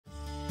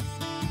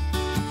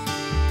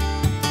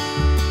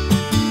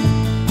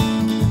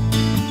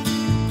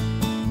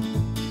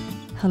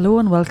Hello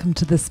and welcome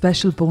to this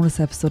special bonus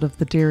episode of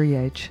The Dairy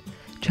Edge.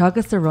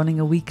 Teagasc are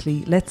running a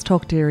weekly Let's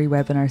Talk Dairy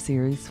webinar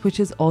series, which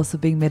is also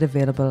being made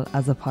available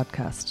as a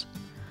podcast.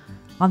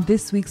 On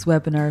this week's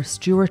webinar,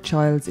 Stuart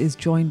Childs is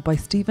joined by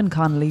Stephen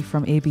Connolly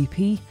from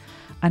ABP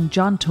and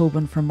John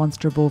Tobin from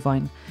Munster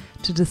Bovine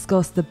to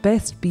discuss the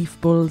best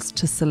beef bulls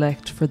to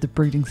select for the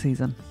breeding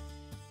season.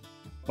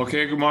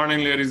 Okay, good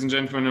morning, ladies and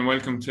gentlemen, and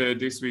welcome to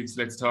this week's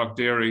Let's Talk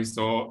Dairy.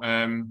 So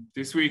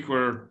this week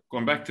we're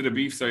going back to the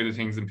beef side of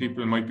things, and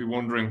people might be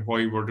wondering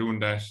why we're doing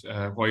that.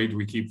 Why do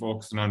we keep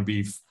focusing on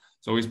beef?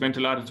 So we spent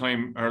a lot of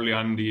time early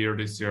on in the year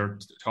this year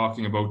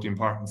talking about the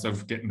importance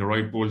of getting the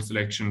right bull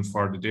selection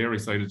for the dairy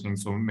side of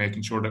things. So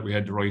making sure that we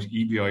had the right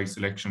EBI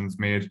selections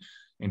made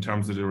in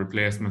terms of the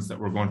replacements that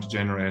we're going to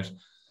generate.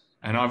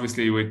 And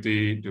obviously with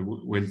the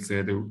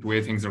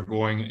way things are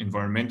going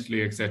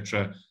environmentally,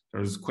 etc.,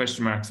 there's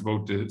question marks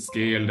about the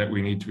scale that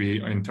we need to be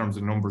in terms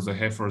of numbers of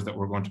heifers that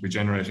we're going to be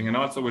generating. And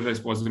also with, I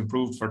suppose,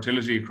 improved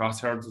fertility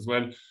across herds as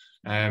well.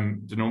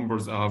 The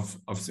numbers of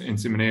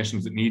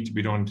inseminations that need to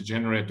be done to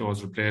generate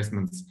those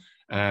replacements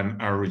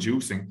are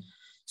reducing.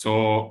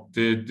 So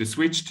the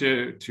switch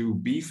to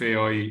beef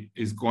AI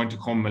is going to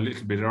come a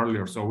little bit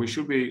earlier. So we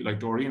should be, like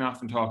Doreen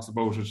often talks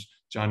about it,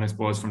 John, I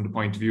suppose, from the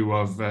point of view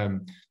of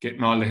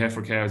getting all the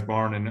heifer calves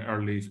born in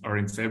early or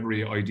in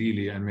February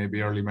ideally, and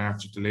maybe early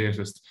March at the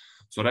latest.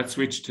 So that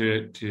switch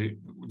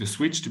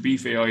to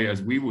beef AI,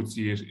 as we would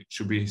see it,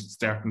 should be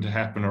starting to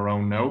happen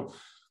around now.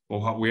 But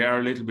what we are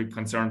a little bit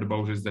concerned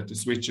about is that the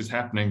switch is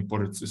happening,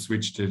 but it's a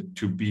switch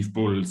to beef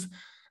bulls,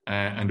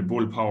 and the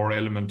bull power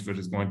element of it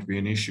is going to be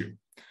an issue.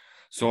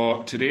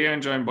 So today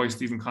I'm joined by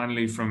Stephen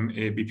Connolly from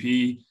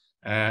ABP,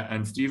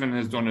 and Stephen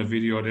has done a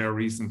video there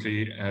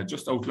recently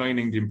just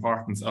outlining the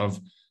importance of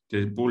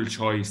the bull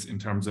choice in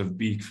terms of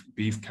beef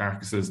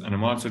carcasses. And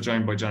I'm also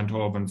joined by John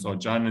Tobin. So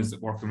John is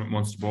working with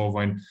Munster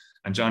Bovine,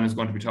 and John is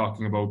going to be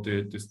talking about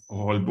this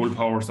whole bull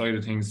power side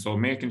of things. So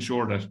making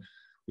sure that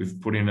we've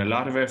put in a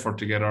lot of effort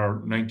to get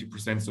our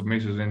 90%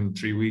 submitted in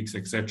 3 weeks,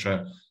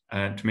 etc.,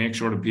 and to make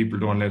sure that people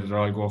don't let it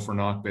all go for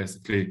naught,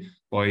 basically,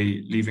 by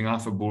leaving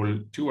off a bull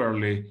too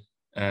early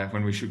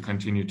when we should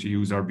continue to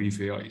use our beef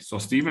AI. So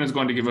Stephen is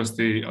going to give us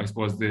the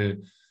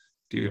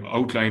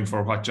outline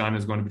for what John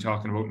is going to be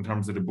talking about in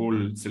terms of the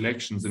bull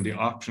selections and the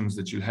options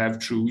that you'll have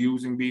through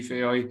using beef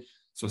AI.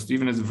 So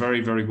Stephen has a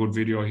very, very good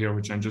video here,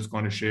 which I'm just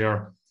going to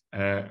share.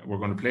 We're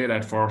going to play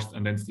that first,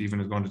 and then Stephen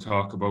is going to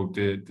talk about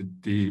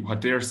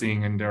what they're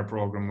seeing in their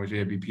program with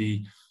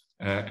ABP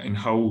and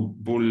how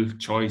bull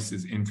choice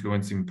is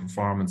influencing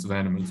performance of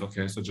animals.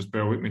 Okay, so just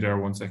bear with me there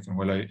 1 second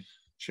while I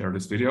share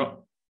this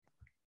video.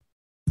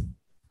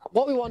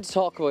 What we want to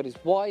talk about is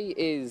why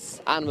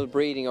is animal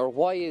breeding, or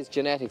why is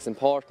genetics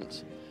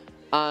important?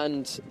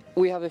 And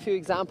we have a few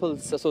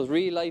examples, I suppose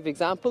real life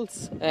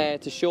examples,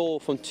 to show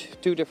from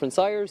two different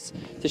sires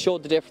to show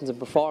the difference in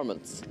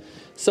performance.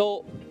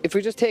 So if we're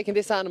just taking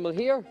this animal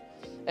here,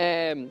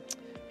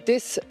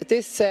 this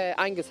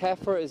Angus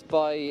heifer is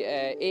by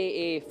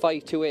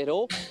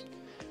AA5280,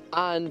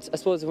 and I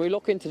suppose if we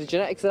look into the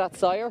genetics of that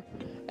sire,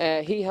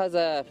 he has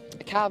a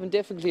calving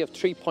difficulty of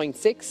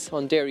 3.6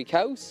 on dairy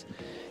cows.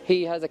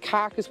 He has a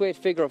carcass weight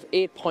figure of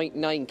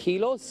 8.9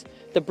 kilos.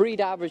 The breed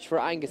average for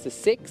Angus is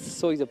 6,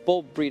 so he's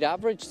above breed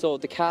average. So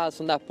the calves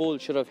from that bull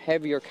should have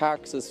heavier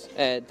carcasses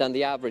than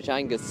the average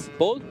Angus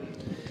bull.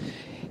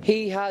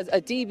 He has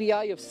a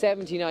DBI of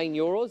 79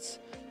 euros,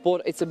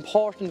 but it's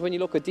important when you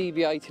look at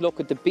DBI to look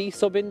at the B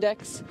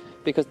sub-index,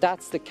 because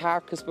that's the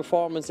carcass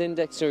performance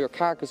index, so your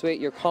carcass weight,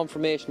 your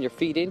conformation, your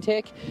feed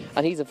intake,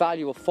 and he's a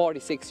value of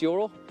 46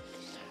 euro.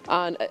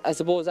 And I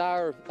suppose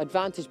our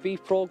Advantage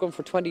Beef programme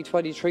for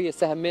 2023 is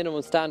set a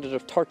minimum standard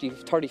of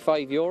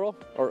 35 euro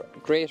or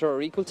greater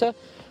or equal to,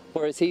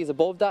 whereas he's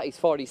above that, he's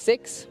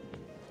 46.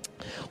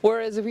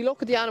 Whereas if we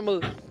look at the animal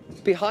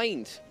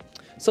behind,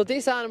 so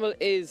this animal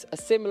is a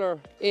similar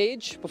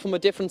age but from a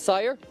different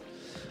sire.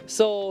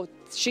 So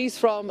she's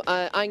from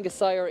Angus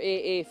sire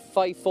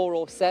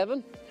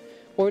AA5407.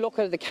 When we look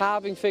at the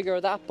calving figure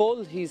of that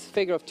bull, he's a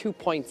figure of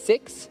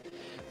 2.6.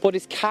 But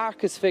his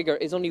carcass figure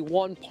is only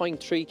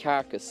 1.3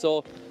 carcass.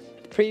 So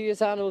the previous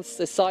animal's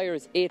the sire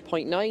is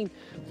 8.9,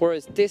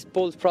 whereas this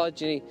bull's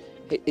progeny,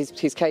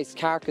 his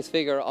carcass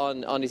figure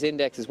on his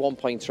index is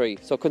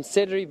 1.3, so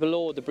considerably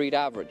below the breed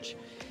average.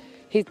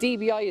 His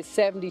DBI is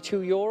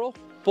 72 euro,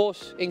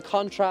 but in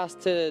contrast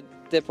to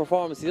the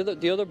performance,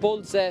 the other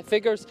bull's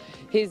figures,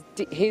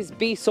 his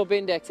B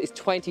sub-index is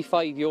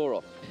 25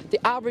 euro.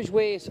 The average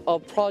weight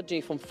of progeny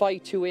from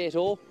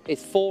 5280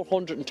 is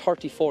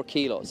 434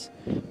 kilos,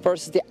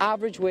 versus the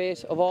average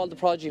weight of all the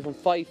progeny from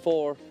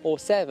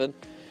 5407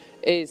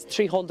 is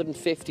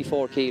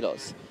 354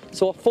 kilos.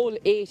 So a full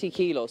 80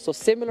 kilos, so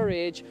similar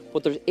age,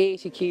 but there's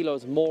 80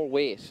 kilos more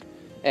weight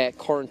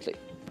currently.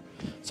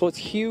 So it's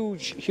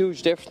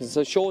huge difference.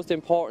 So it shows the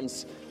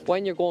importance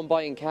when you're going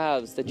buying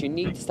calves that you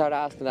need to start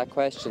asking that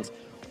questions.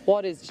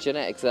 What is the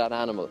genetics of that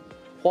animal?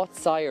 What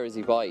sire is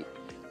he by?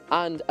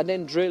 And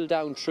then drill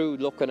down through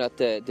looking at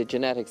the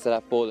genetics of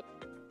that bull.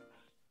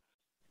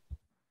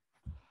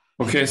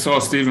 Okay, so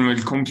Stephen, we'll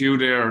come to you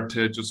there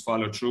to just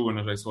follow through on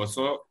it, I suppose.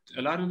 So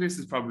a lot of this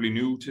is probably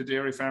new to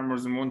dairy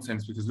farmers in one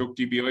sense, because look,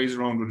 DBI is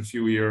around with a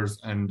few years,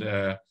 and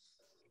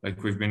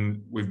like we've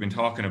been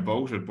talking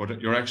about it,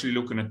 but you're actually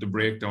looking at the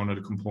breakdown of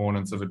the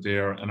components of it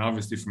there. And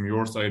obviously from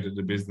your side of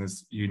the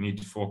business, you need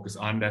to focus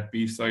on that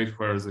beef side,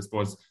 whereas I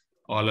suppose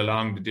all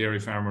along the dairy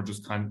farmer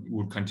just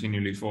would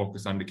continually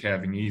focus on the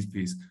calving ease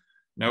piece.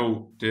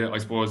 Now, I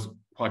suppose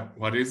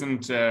what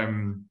isn't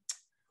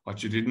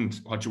what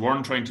you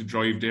weren't trying to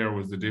drive there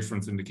was the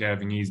difference in the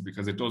calving ease,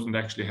 because it doesn't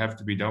actually have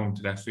to be down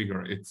to that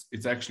figure.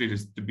 It's actually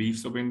the beef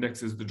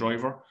sub-index is the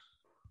driver.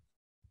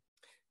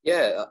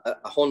 Yeah,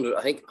 100.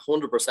 I think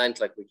 100%.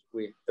 Like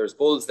we there's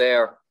bulls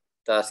there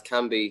that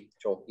can be,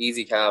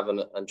 easy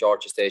calving and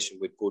Georgia station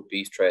with good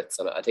beef traits,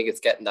 and I think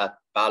it's getting that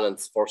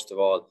balance first of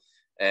all.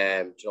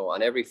 And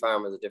every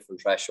farm has a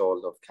different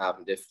threshold of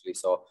calving difficulty.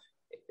 So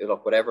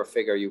look, whatever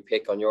figure you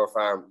pick on your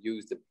farm,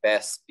 use the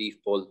best beef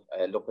bull.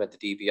 Looking at the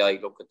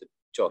DBI, look at the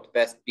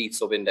best beef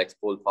sub-index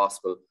bull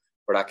possible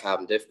for that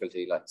calving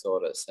difficulty. Like so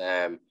it is.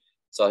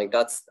 So I think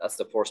that's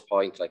the first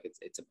point. Like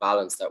it's a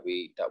balance that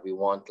we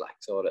want. Like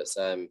so it is.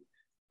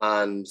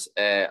 And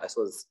I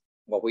suppose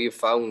what we've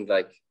found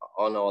like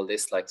on all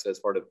this, like so it's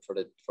for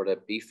the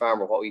beef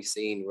farmer, what we've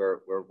seen,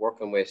 we're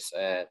working with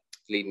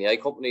leading AI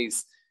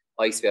companies,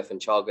 ICBF and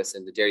Teagasc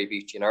in the Dairy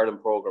Beef in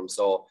Ireland program.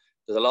 So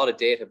there's a lot of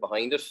data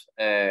behind it.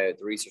 The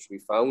research we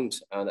found,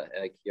 and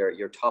like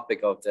your topic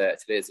of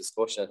today's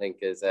discussion, I think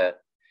is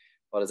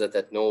what is it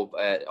that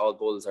all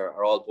bulls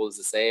are all bulls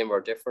the same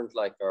or different?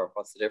 Like, or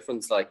what's the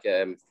difference? Like,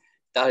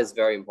 that is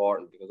very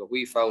important, because what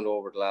we found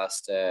over the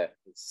last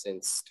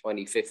since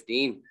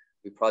 2015,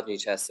 we progeny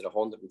tested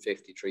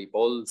 153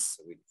 bulls.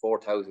 We had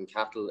 4,000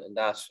 cattle in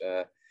that.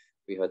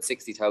 We had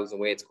 60,000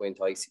 weights going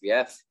to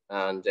ICBF,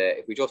 and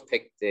if we just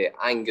pick the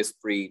Angus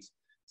breed,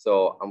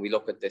 and we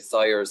look at the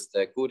sires,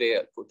 the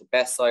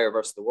best sire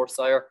versus the worst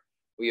sire,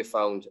 we have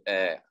found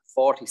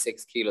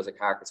 46 kilos of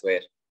carcass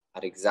weight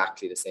at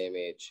exactly the same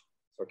age.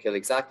 So we're killed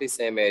exactly the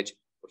same age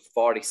with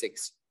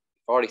 46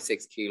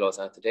 kilos,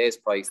 and at today's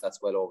price,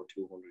 that's well over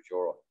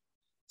 €200.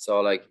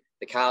 So like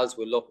the calves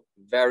will look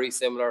very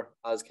similar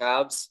as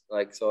calves,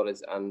 like so it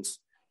is. And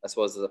I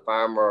suppose as a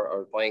farmer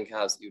or buying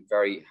calves, it's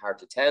very hard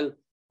to tell.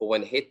 But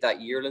when it hit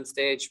that yearling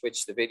stage,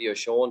 which the video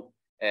shown,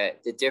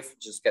 the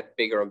difference just get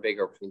bigger and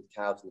bigger between the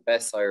calves and the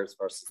best sires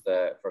versus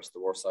the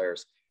worst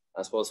sires.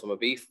 I suppose from a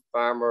beef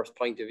farmer's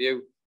point of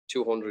view,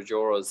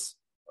 €200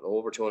 and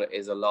over 200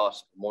 is a lot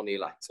of money,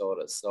 like so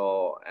it is.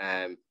 So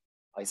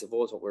I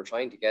suppose what we're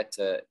trying to get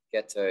to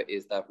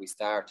is that we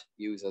start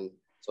using,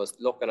 so it's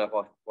looking at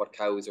what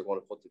cows are going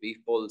to put the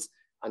beef bulls,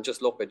 and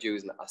just look at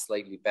using a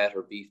slightly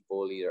better beef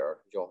bull either,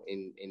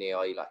 in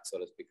AI, like so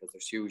that's because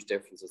there's huge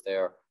differences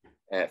there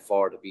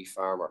for the beef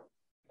farmer.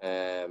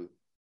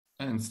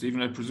 And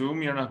Stephen, I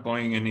presume you're not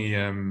buying any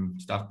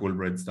stock bull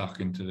bred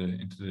stock into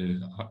the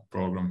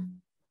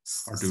program,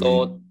 or do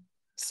you?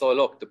 So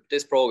look,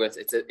 this program,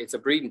 it's a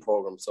breeding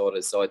program, so it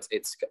is. So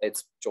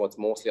it's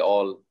mostly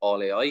all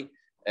AI.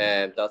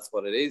 And that's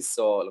what it is.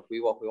 So look,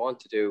 what we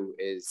want to do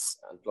is,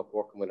 and look,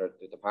 working with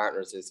the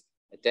partners, is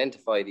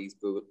identify these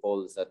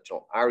bulls that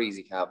are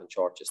easy calf and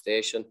short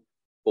gestation,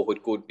 but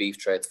with good beef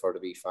traits for the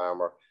beef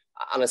farmer.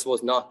 And I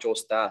suppose not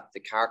just that, the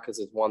carcass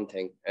is one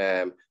thing,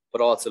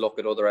 but also look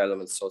at other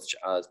elements such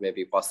as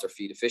maybe what's their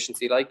feed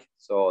efficiency like.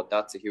 So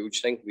that's a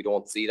huge thing. We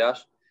don't see that,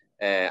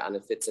 and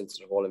it fits into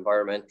the whole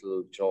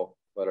environmental,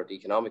 whether the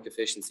economic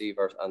efficiency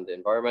and the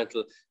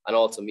environmental, and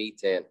also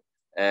methane.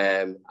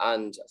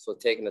 And so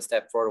taking a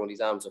step further, when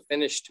these animals are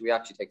finished, we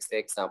actually take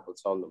steak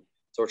samples from them.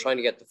 So we're trying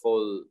to get the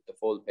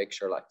full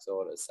picture, like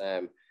so it is.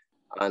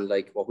 And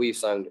like what we've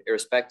found,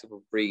 irrespective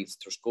of breeds,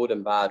 there's good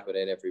and bad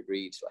within every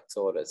breed, like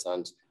so it is.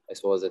 And I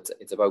suppose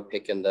it's about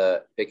picking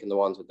the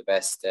ones with the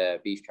best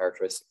beef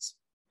characteristics.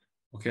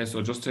 Okay,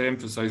 so just to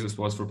emphasize, I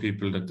suppose, for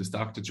people, that the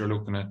stock that you're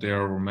looking at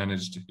there were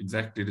managed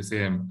exactly the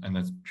same, and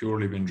that's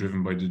purely been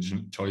driven by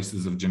the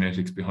choices of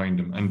genetics behind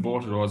them. And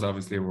both of those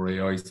obviously were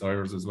AI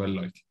sires as well,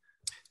 like.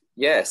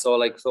 Yeah,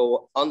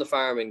 so on the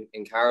farm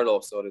in Carlow,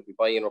 so that we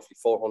buy in roughly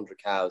 400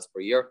 cows per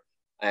year,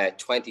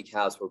 20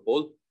 cows per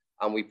bull,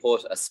 and we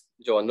put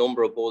a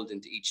number of bulls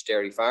into each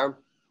dairy farm.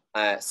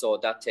 So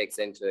that takes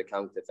into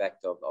account the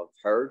effect of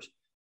herd,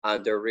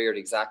 and they're reared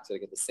exactly.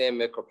 They get the same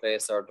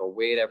microplacer, they're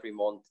weighed every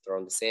month, they're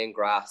on the same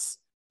grass,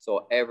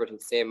 so everything,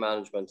 same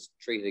management,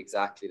 treated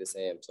exactly the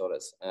same. So it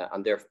is,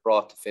 and they're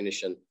brought to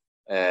finishing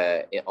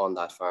on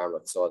that farm.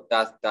 So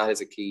that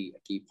is a key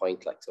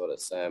point, like so it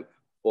is.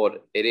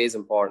 But it is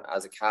important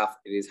as a calf.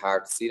 It is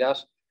hard to see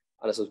that,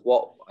 and I suppose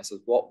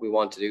what we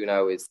want to do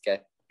now is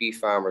get beef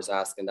farmers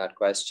asking that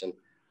question.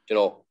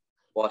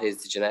 What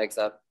is the genetics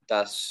of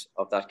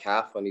that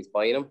calf when he's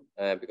buying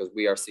them? Because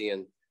we are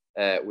seeing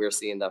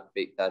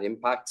that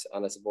impact,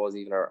 and I suppose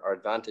even our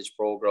Advantage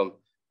program,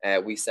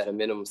 we set a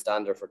minimum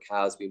standard for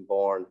cows being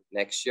born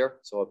next year.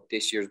 So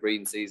this year's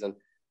breeding season,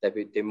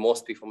 they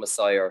must be from a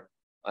sire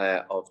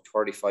of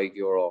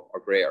 €35 or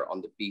greater on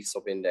the beef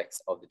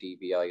sub-index of the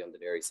DBI on the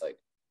dairy side.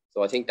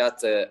 So I think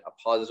that's a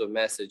positive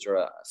message, or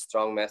a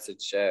strong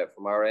message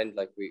from our end,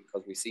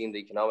 because we've seen the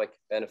economic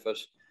benefit,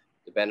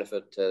 the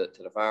benefit to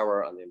the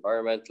farmer and the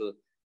environmental.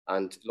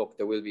 And look,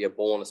 there will be a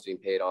bonus being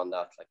paid on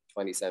that, like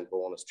 20-cent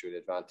bonus through the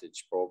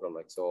Advantage program.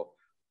 So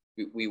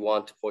we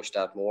want to push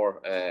that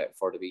more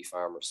for the beef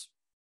farmers.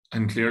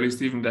 And clearly,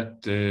 Stephen,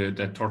 that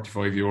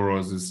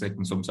 €35 is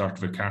setting some sort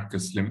of a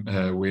carcass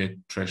weight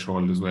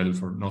threshold as well,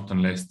 for nothing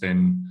less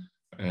than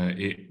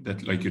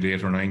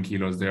 8 or 9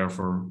 kilos there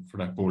for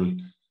that bull.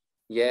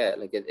 Yeah,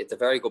 it's a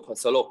very good point.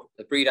 So look,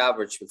 the breed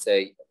average would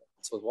say,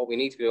 so what we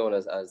need to be doing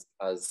as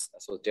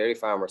dairy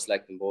farmers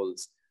selecting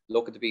bulls,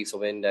 look at the beef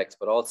sub-index,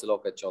 but also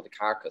look at the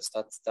carcass.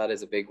 That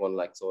is a big one.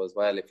 So as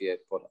well, if you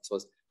put, so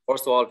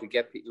first of all, if we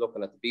get people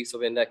looking at the beef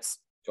sub-index,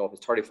 if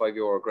it's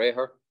 €35 or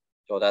greater,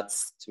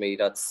 that's, to me,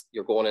 that's,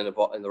 you're going in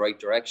the right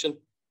direction.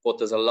 But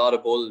there's a lot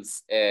of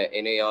bulls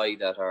in AI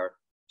that are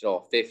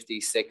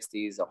 50s,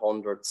 60s,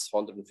 100s,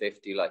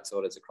 150, so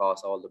it's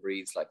across all the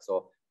breeds.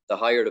 So the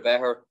higher the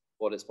better.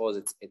 But I suppose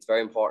it's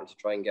very important to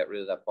try and get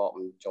rid of that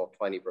bottom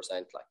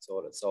 20%.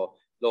 So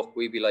look,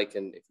 we'd be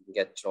liking if we can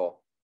get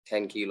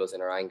 10 kilos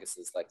in our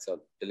Angus's, so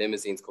the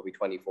limousines could be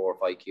 24 or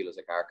 5 kilos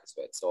of carcass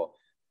weight. So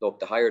look,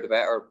 the higher the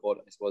better, but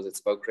I suppose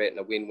it's about creating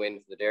a win-win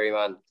for the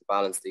dairyman to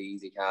balance the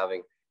easy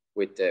calving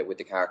with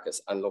the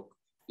carcass. And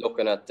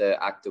looking at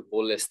the active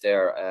bull list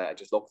there, I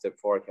just looked at it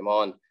before I came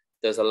on.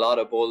 There's a lot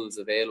of bulls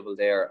available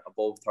there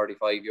above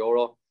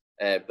 €35,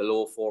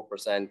 below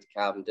 4%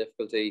 calving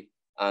difficulty,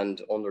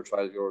 and under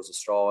 €12 a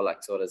straw.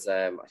 So there's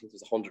I think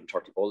there's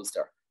 130 bulls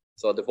there.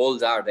 So the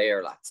bulls are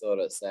there, so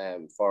there's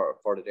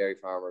for the dairy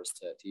farmers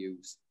to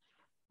use.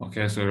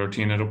 Okay, so you're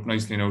teeing it up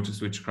nicely now to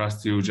switch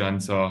across to you,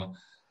 John. So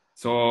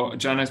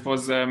John, I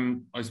suppose,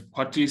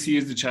 what do you see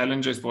as the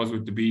challenge, I suppose,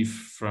 with the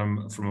beef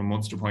from a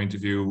Munster point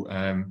of view?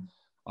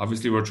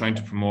 Obviously, we're trying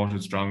to promote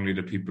it strongly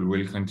that people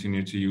will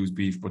continue to use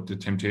beef, but the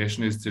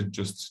temptation is to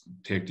just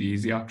take the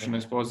easy option, I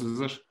suppose,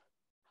 is it?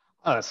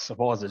 I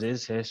suppose it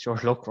is. Sure,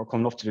 look, we're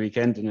coming up to the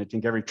weekend, and I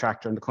think every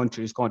tractor in the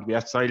country is going to be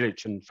at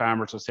silage, and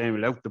farmers are saying,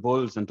 well, out the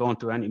bulls and don't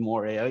do any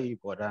more AI.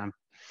 But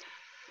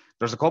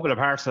there's a couple of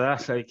parts of that,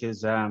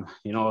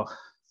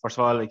 first of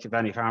all, if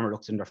any farmer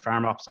looks in their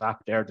Farm Ops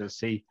app there, they'll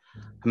see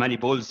how many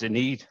bulls they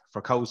need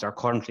for cows that are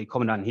currently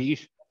coming on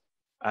heat.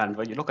 And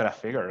when you look at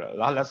that figure, a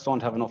lot of lads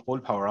don't have enough bull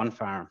power on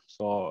farm.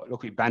 So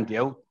look, we bandy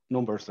out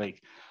numbers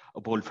like a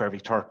bull for every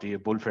 30, a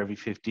bull for every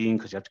 15,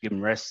 because you have to give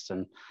them rests.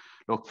 And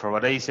look, for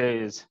what I say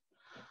is,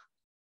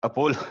 a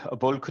bull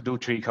could do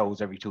 3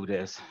 cows every 2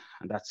 days,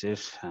 and that's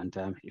it. And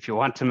if you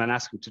want them and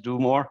ask them to do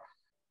more,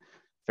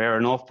 fair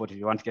enough. But if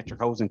you want to get your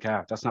cows in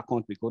calf, that's not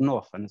going to be good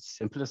enough. And it's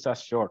simple as that,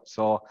 short.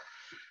 So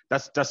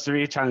that's the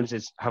real challenge,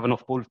 is have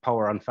enough bull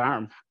power on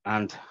farm.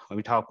 And when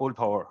we talk bull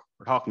power,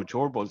 we're talking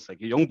mature bulls.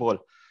 Like a young bull,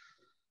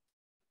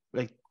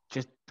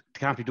 just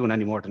can't be doing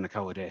any more than a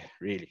cow a day,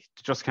 really.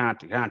 They just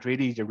can't. You can't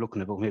really. You're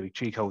looking about maybe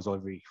 3 cows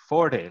every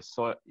 4 days.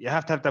 So you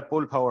have to have that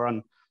bull power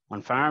on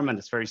farm, and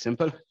it's very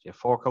simple. You have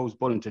 4 cows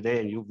bulling today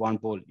and you have 1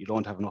 bull, you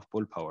don't have enough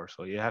bull power.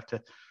 So you have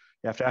to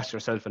ask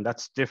yourself, and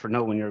that's different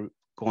now when you're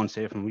going,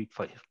 say, from week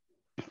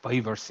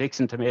 5 or 6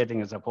 into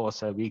mating as opposed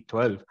to week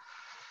 12.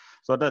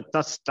 So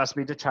that's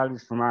been the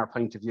challenge from our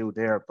point of view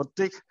there. But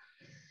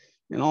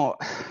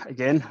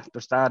again,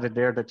 there's data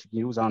there that you can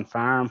use on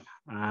farm.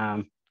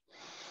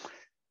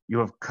 You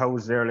have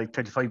cows there,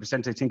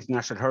 25%, I think,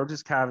 national herd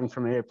is calving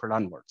from April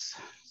onwards.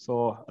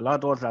 So a lot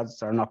of those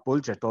lads are not bull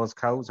jet, those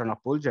cows are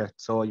not bull jet.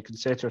 So you can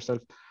say to yourself,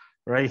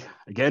 right,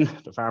 again,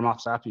 the Farm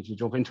Ops app, if you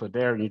jump into it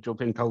there and you jump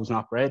in cows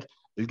not bred,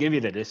 they'll give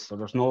you the list. So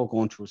there's no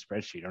going through a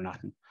spreadsheet or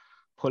nothing.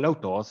 Pull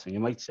out those, and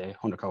you might say,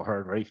 100 cow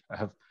herd, right? I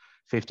have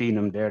 15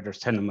 of them there, there's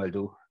 10 of them I'll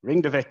do.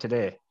 Ring the vet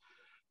today.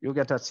 You'll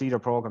get that cedar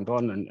program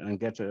done and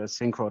get a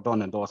synchro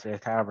done in those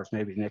late calvers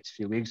maybe the next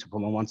few weeks, or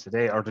put them once a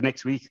day, or the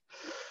next week.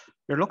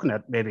 You're looking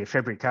at maybe a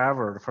February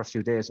calver or the first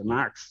few days of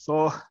March.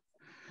 So,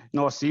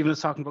 Stephen is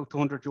talking about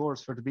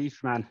 €200 for the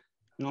beef, man.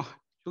 You'll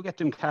get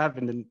them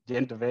calving in the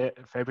end of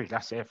February,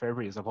 last day of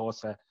February, as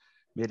opposed to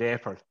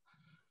mid-April.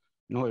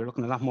 You're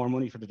looking at a lot more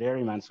money for the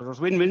dairyman. So there's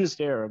win-wins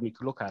there, and we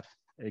could look at.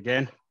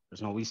 Again,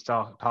 we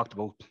talked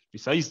about,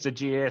 besides the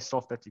GA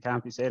stuff that you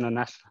can't be saying on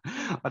live,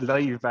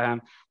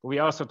 but we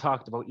also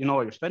talked about,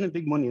 you're spending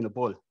big money in a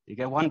bull. You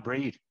get 1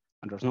 breed,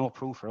 and there's no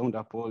proof around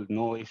that bull,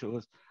 no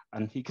issues,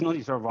 and he can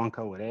only serve 1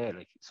 cow a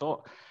day.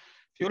 So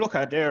if you look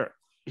at there,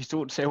 he's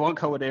to say 1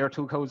 cow a day or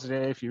 2 cows a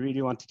day if you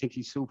really want to think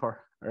he's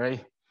super,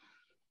 right?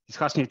 He's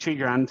costing you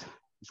 $3,000.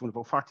 He's doing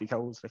about 40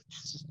 cows.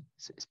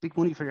 It's big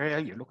money for your area.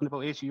 You're looking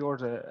about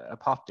 €80 a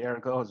pop there,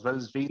 as well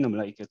as feeding them.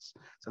 It's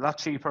a lot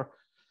cheaper.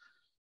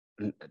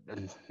 And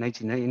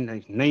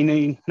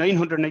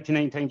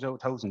 999 times out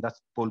of 1,000,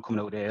 that's bull coming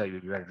out of the AI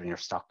will be better than your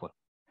stock bull.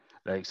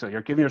 So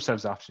you're giving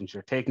yourselves options.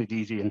 You're taking it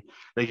easy, and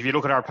if you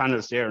look at our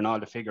panels there and all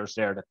the figures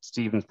there that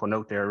Stephen's put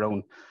out there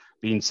around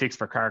being 6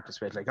 for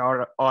carcass weight,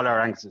 all our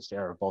Anguses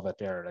there above it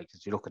there.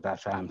 As you look at that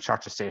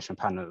short gestation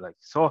panel,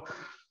 so.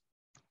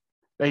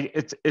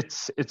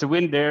 It's a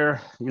win there.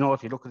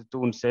 If you look at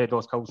doing, say,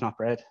 those cows not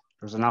bred,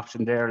 there's an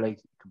option there, like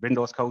to bring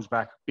those cows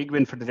back. Big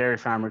win for the dairy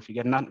farmer. If you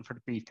get nothing for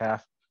the beef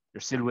calf,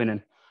 you're still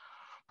winning.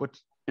 But,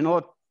 you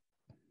know,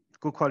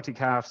 good quality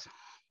calves,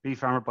 beef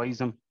farmer buys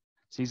them,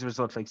 sees the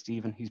result like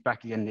Stephen, he's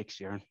back again next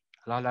year. And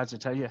a lot of lads will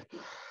tell you,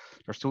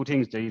 there's two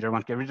things. They either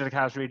want to get rid of the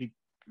calves really,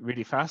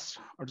 really fast,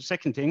 or the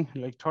second thing,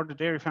 like third the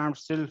dairy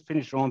farmers still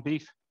finish their own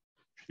beef.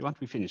 If you want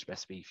to be finished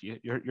best beef,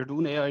 you're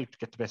doing AI to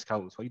get the best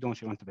cows. Why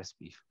don't you want the best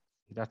beef?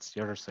 That's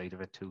the other side of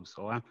it too.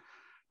 So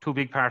two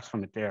big parts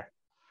from it there.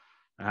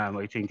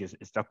 I think is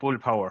that bull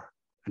power.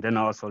 And then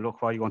also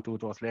look what you want to do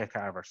with those late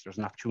calvers. There's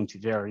an opportunity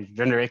there. You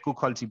generate good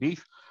quality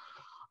beef.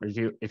 Or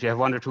if you have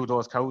one or two of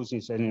those cows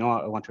and you say, you know,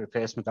 I want a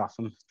replacement off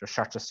them, there's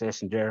short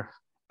gestation there,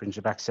 brings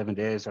you back 7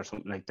 days or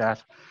something like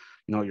that.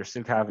 You know, you're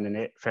still calving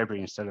in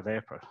February instead of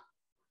April.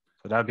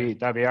 So that'd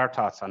be our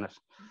thoughts on it.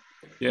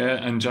 Yeah,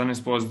 and John, I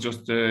suppose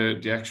just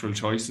the actual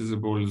choices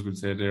of bulls would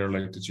say there,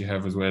 like that you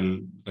have as well,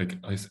 like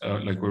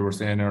we were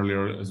saying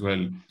earlier as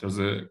well, there's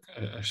a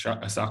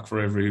sock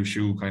for every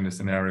shoe kind of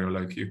scenario.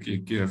 Like you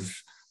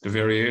give the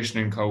variation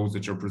in cows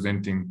that you're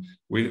presenting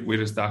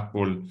with a stock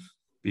bull,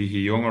 be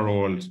he young or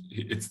old,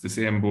 it's the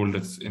same bull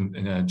that's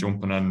in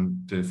jumping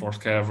on the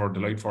first calf or the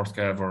light first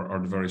calf or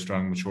the very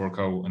strong mature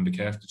cow, and the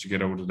calf that you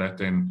get out of that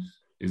then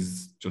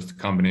is just a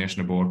combination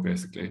of both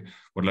basically.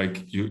 But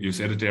like you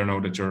said it there now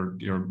that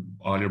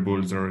all your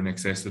bulls are in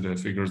excess of the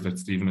figures that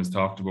Stephen has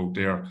talked about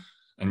there,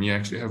 and you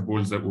actually have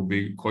bulls that will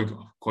be quite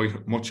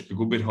much a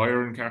good bit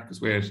higher in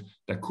carcass weight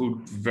that could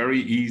very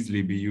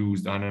easily be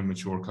used on a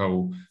mature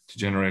cow to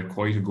generate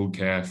quite a good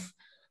calf,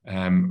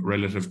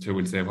 relative to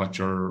we'll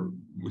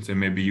say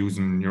maybe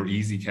using your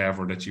easy calf,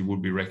 or that you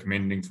would be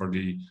recommending for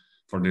the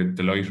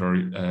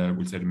lighter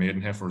we'll say the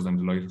maiden heifers and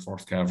the lighter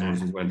first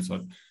calvers as well.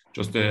 So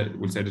just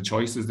we'll say the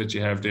choices that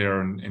you have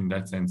there in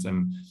that sense.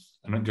 And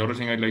the other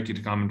thing I'd like you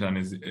to comment on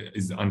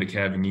is on the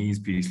calving ease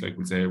piece. Like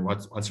we'll say,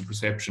 what's the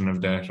perception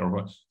of that, or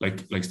what?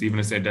 Like Stephen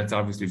has said, that's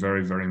obviously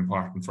very, very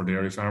important for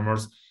dairy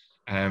farmers.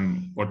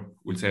 What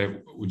we'll say,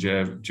 do you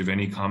have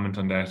any comment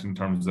on that in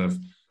terms of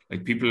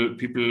like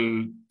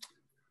people?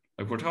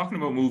 Like we're talking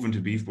about moving to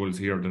beef bulls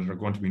here that are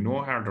going to be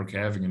no harder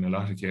calving in a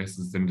lot of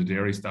cases than the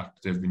dairy stock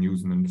that they've been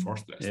using in the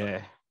first place.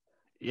 Yeah.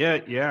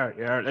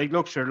 Like,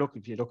 look, if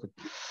you look at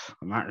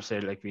what Martin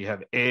said, like we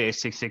have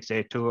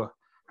A6682,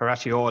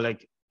 Horatio,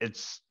 like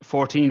it's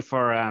 14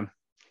 for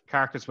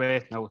carcass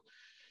weight. Now,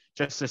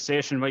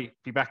 gestation might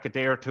be back a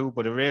day or two,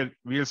 but a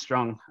real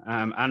strong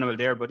animal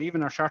there. But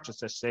even our shortest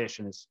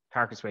gestation is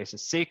carcass weight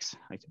is 6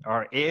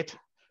 or 8,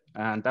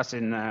 and that's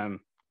in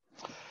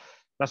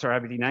that's our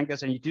Aberdeen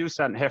Angus, and you do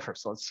that in heifer,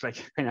 so it's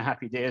like kind of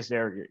happy days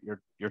there.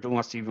 You're doing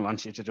what Stephen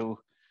wants you to do,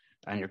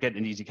 and you're getting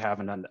an easy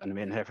calving on the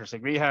main heifers.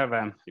 Like we have,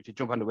 if you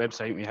jump on the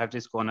website, we have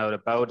this going out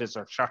about is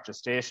our short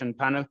gestation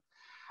panel,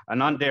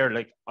 and on there,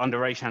 like on the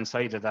right hand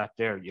side of that,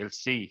 there you'll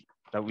see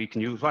that we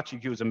can use what you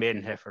use on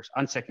maiden heifers,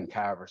 on second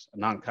calvers,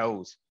 and on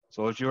cows.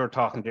 So as you're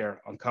talking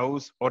there on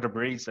cows, other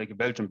breeds like a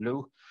Belgian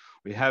Blue,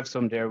 we have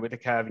some there with a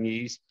calving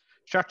ease,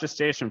 short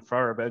gestation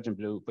for a Belgian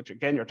Blue, but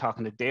again you're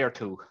talking a day or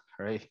two,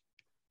 right?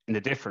 In the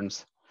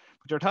difference,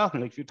 but you're talking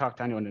like if you talk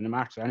to anyone in the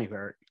market or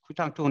anywhere, we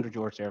talk 200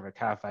 euros there of a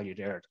calf value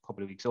there, a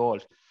couple of weeks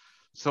old.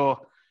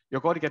 So you're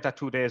going to get that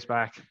 2 days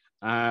back,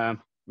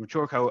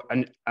 mature cow,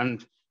 and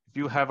if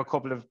you have a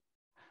couple of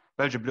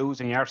Belgian Blues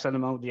and you are selling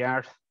them out of the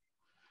yard,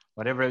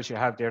 whatever else you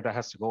have there that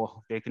has to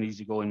go, they can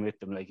easily go in with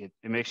them. Like it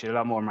makes you a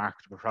lot more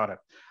marketable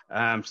product.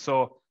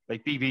 So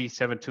like BB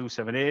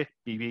 7278,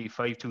 BB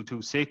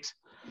 5226,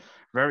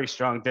 very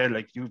strong there.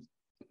 Like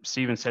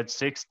Stephen said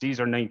 6, these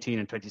are 19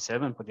 and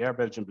 27, but they are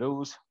Belgian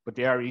Blues, but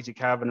they are easy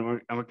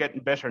calving, and we're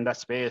getting better in that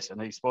space. And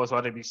I suppose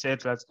what I'd be saying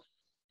to lads,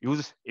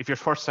 if you're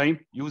first time,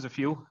 use a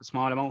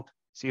small amount,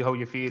 see how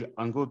you feel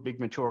on good big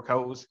mature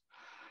cows.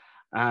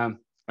 And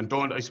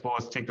don't, I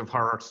suppose, think of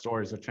horror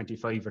stories of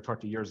 25 or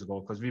 30 years ago,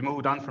 because we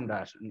moved on from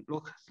that. And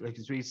look, like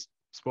as we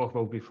spoke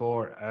about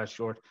before,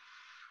 Stuart,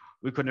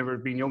 we could never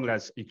have been young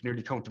lads. You can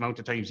nearly count the amount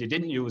of times you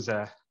didn't use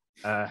a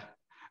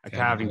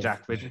calving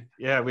jack with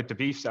the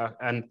beef stock,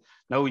 and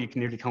now you can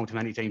nearly count how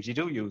many times you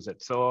do use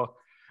it. So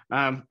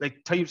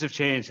like times have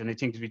changed, and I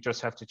think we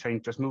just have to try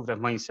and just move that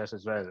mindset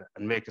as well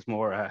and make us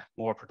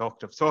more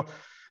productive. So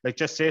like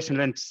gestation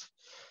lengths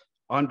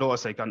on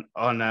those, like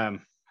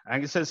on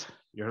Angus's,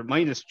 you're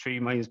 -3,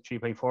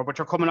 -3.4, but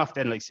you're coming off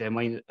then like say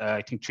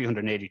I think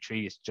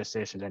 383 is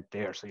gestation length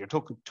there, so you're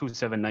talking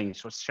 279,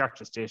 so it's short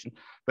gestation.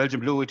 Belgian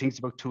Blue I think it's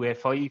about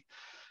 285,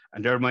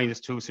 and they're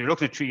 -2, so you're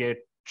looking at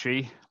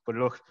 383. But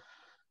look,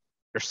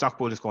 your stock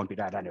bull is going to be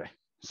that anyway.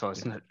 So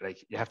it's not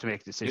like you have to make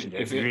a decision.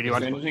 If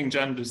anything,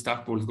 John, the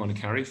stock bull is going to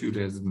carry a few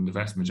days in the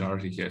vast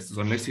majority of cases,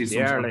 unless he's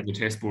some sort of a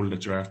test bull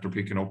that you're after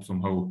picking up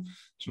somehow,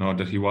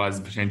 that he was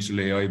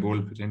potentially AI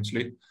bull,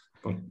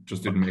 but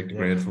just didn't make the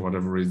grade for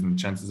whatever reason.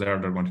 Chances are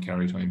they're going to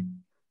carry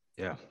time.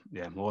 Yeah,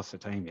 most of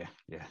the time,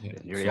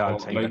 nearly all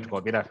the time you have to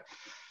go be that.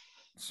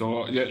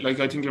 So like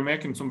I think you're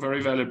making some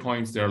very valid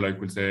points there. Like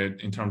we'll say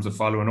in terms of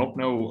following up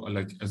now,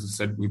 like as I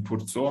said, we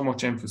put so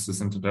much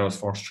emphasis into those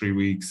first 3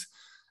 weeks.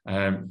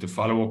 The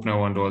follow up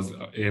now on those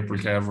April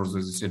calvers,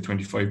 as I said,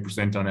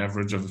 25% on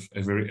average of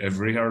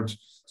every herd.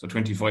 So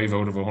 25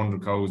 out of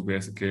 100 cows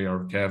basically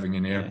are calving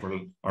in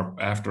April or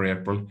after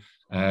April.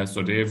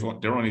 So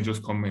they're only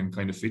just coming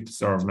kind of fit to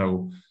serve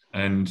now.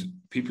 And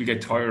people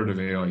get tired of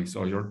AI.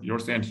 So you're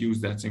saying to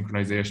use that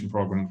synchronization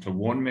program to,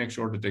 one, make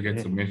sure that they get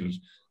submitted,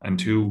 and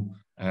two,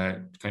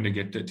 kind of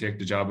take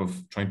the job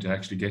of trying to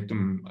actually get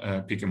them,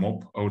 pick them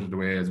up out of the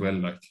way as well.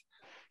 Like,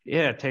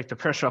 yeah, take the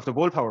pressure off the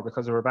bull power,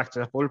 because we're back to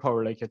that bull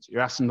power. Like,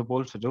 you're asking the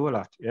bull to do a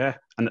lot. Yeah.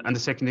 And the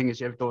second thing is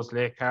you have those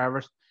late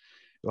calvers.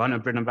 You want to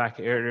bring them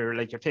back earlier.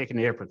 Like, you're taking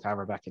the April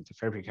calver back into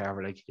February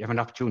calver. Like, you have an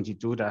opportunity to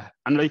do that.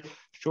 And like,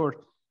 sure,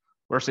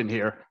 we're sitting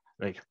here,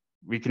 like,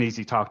 we can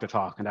easily talk the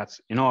talk, and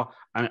that's, you know,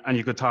 and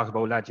you could talk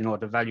about that, you know,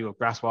 the value of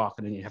grass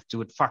walking, and you have to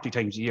do it 40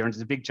 times a year, and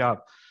it's a big job.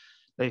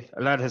 Like,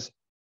 a lad has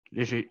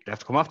literally, they have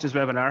to come off this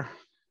webinar,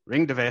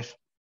 ring the vet,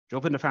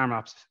 jump in the Farm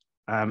Ops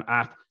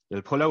app,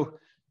 they'll pull out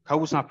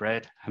cows not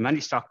bred, how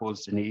many stock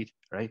bulls they need,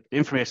 right? The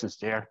information's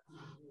there.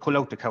 Pull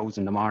out the cows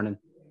in the morning,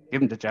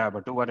 give them the jab,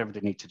 or do whatever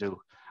they need to do.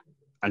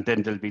 And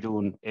then they'll be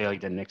doing AI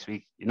then next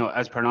week. You know,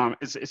 as per norm,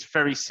 it's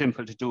very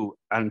simple to do.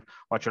 And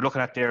what you're looking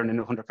at there in a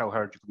 100 cow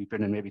herd, you could be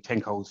bringing maybe 10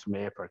 cows from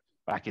April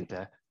back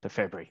into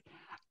February.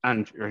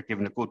 And you're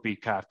giving a good beef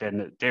calf, then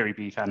a dairy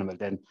beef animal,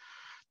 then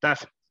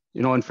that,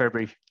 you know, in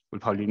February will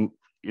probably,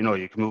 you know,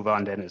 you can move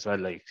on then as well,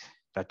 like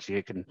that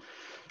you can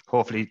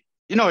hopefully,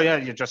 you know, yeah,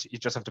 you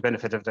just have the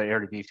benefit of the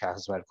early beef calf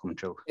as well coming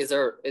through. Is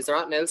there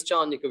anything else,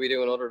 John, you could be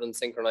doing other than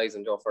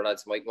synchronising, Joe, for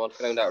lads who might want to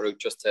go down that route,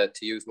 just to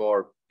use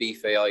more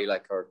beef AI,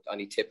 like, or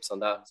any tips on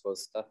that? I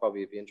suppose that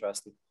probably would be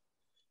interesting.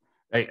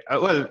 Right.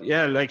 Well,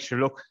 yeah, like, sure,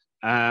 look,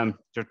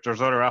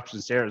 there's other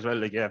options there as well.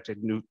 Like, you have to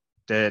do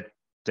the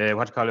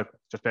what do you call it,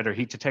 just better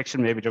heat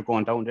detection. Maybe they're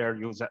going down there,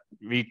 use that,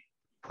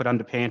 put on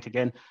the paint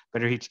again,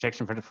 better heat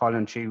detection for the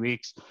following 3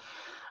 weeks.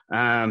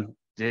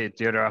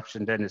 The other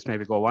option then is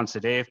maybe go once a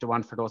day if they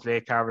want, for those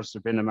late calvers, to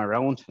bring them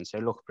around and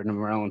say, look, bring them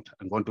around,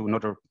 I'm going to do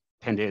another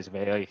 10 days of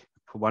AI,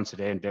 put once a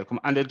day, and they'll come,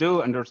 and they'll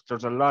do. And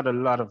there's a lot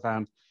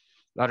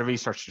of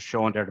research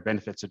showing there the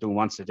benefits of doing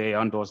once a day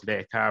on those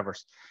late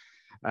calvers.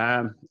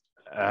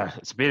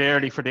 It's a bit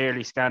early for the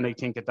early scan, I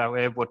think, it that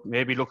way, but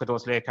maybe look at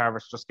those late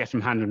calvers, just get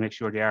them handled, make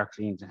sure they are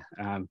cleaned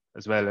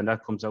as well. And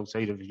that comes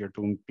outside of you're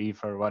doing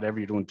beef or whatever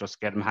you're doing, just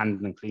get them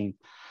handled and clean.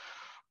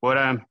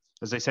 But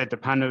as I said, the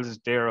panels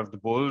there of the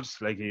bulls,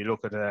 like, you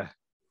look at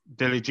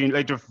Diligene,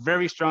 like, they're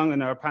very strong,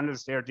 and our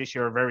panels there this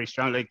year are very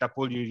strong. Like, that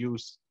bull you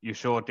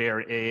showed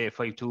there,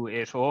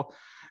 AA5280,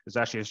 is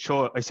actually a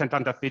show. I sent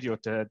on that video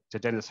to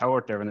Dennis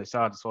Howard there when I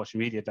saw the social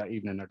media that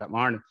evening or that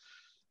morning.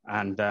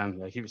 And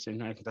like, he was saying,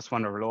 like, that's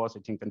one of our lows, I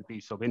think, in the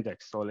beef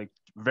sub-index. So, like,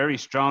 very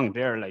strong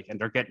there, like, and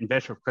they're getting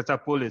better, because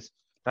that bull is,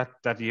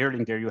 that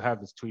yearling there you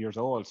have is 2 years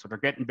old. So they're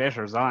getting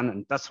better on,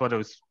 and that's what I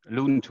was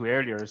alluding to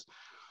earlier, is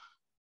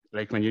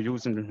like, when you're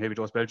using maybe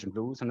those Belgian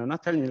blues, and I'm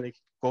not telling you, like,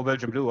 go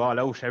Belgian blue all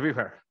out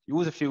everywhere.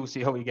 Use a few,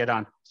 see how you get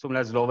on. Some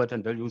lads love it,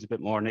 and they'll use a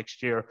bit more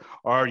next year.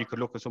 Or you could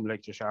look at something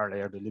like the Charlet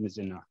or the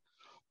Limousin or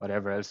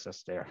whatever else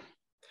that's there.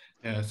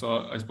 Yeah, so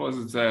I suppose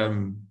it's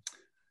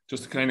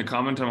just to kind of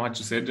comment on what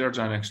you said there,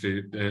 John.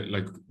 Actually,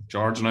 like,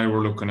 George and I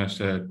were looking at,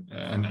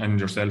 and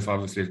yourself,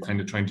 obviously,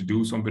 kind of trying to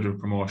do some bit of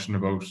promotion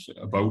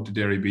about the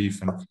dairy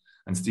beef,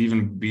 and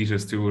Stephen beat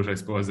us to it, I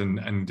suppose,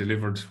 and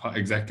delivered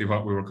exactly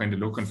what we were kind of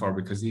looking for,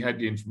 because he had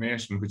the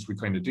information which we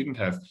kind of didn't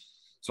have.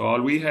 So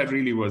all we had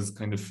really was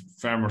kind of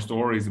farmer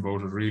stories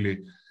about it, really.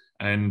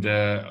 And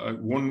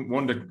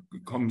one that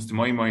comes to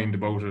my mind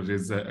about it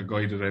is a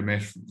guy that I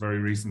met very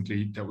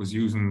recently that was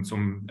using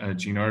some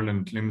Gene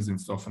Ireland Limousin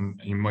stuff, and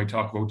you might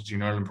talk about the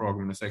Gene Ireland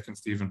program in a second,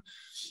 Stephen.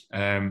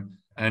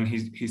 And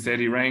he said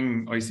he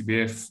rang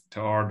ICBF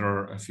to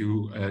order a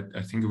few,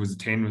 I think it was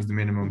 10 was the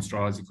minimum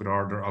straws he could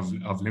order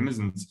of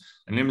Limousins.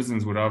 And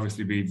Limousins would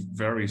obviously be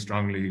very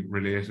strongly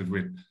related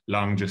with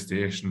long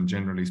gestation,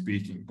 generally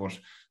speaking. But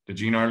the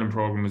Gene Ireland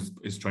program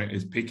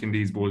is picking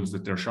these bulls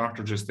that they're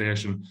shorter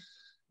gestation.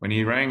 When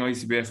he rang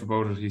ICBF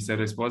about it, he said,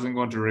 I suppose I'm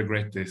going to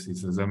regret this. He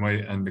says, am I?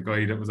 And the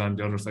guy that was on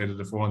the other side of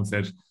the phone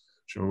said,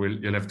 sure,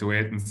 you'll have to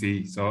wait and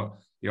see. So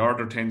he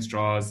ordered 10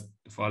 straws.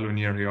 The following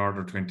year, he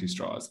ordered 20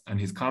 straws. And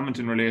his comment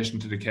in relation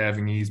to the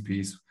calving ease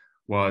piece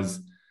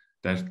was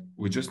that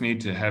we just need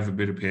to have a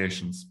bit of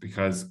patience,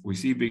 because we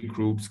see big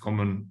groups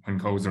coming when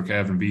cows are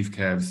calving beef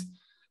calves,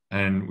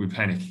 and we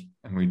panic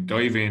and we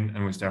dive in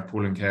and we start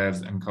pulling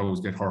calves and cows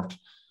get hurt.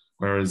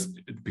 Whereas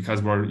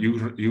because we're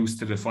used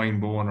to the fine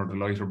bone or the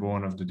lighter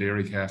bone of the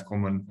dairy calf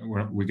coming,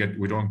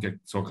 we don't get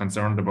so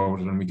concerned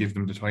about it, and we give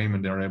them the time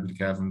and they're able to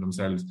calve them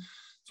themselves.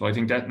 So I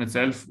think that in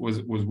itself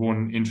was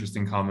one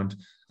interesting comment.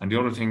 And the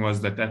other thing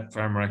was that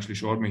farmer actually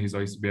showed me his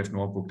ICBF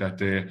notebook that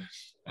day,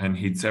 and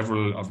he'd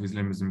several of his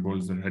Limousin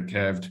bulls that had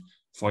calved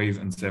 5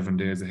 and 7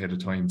 days ahead of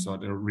time. So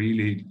they're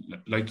really,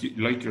 like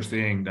you're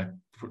saying, that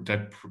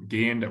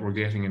gain that we're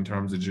getting in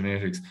terms of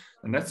genetics.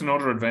 And that's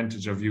another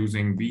advantage of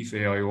using beef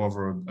AI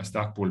over a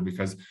stock bull,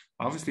 because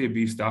obviously a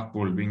beef stock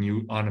bull being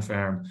used on a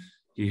farm,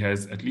 he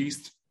has at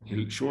least,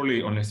 he'll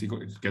surely, unless he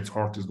gets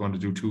hurt, is going to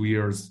do 2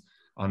 years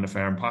on the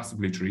farm,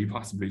 possibly 3,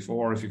 possibly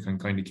 4, if you can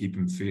kind of keep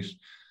them fit.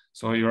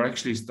 So you're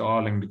actually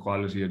stalling the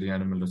quality of the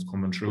animal that's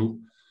coming through.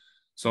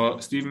 So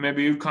Stephen,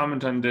 maybe you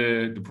comment on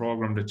the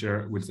program that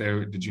you're with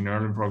the Gene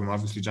Ireland program.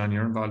 Obviously, John,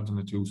 you're involved in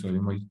it too, so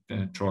you might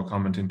throw a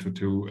comment into it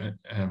too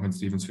when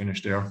Stephen's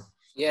finished there.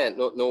 Yeah,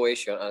 no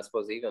issue. And I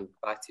suppose even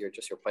back to your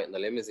point on the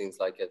limousines,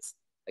 like it's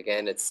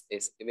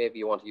maybe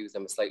you want to use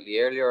them slightly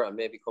earlier, and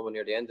maybe coming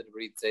near the end of the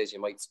breed stage, you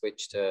might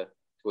switch to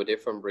a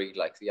different breed.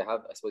 Like,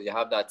 so you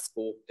have that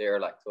scope there.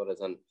 Like, so it is,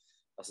 and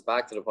that's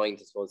back to the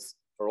point. I suppose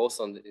for us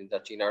in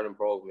that Gene Ireland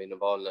program, being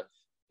involved in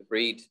the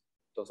breed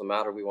doesn't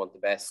matter. We want the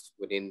best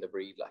within the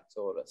breed. Like,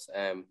 so it is.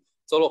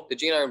 So look, the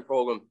Gene Ireland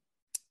program,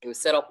 it was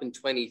set up in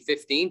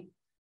 2015,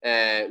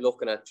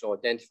 looking at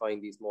identifying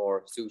these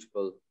more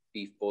suitable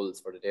beef bulls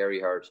for the dairy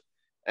herd.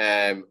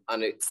 And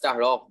it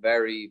started off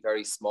very,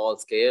 very small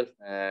scale.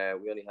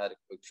 We only had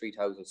about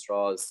 3,000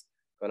 straws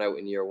going out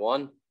in year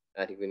one.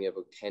 I think we only have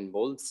about 10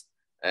 bulls.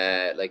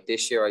 Like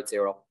this year, I'd say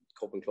we're up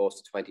coming close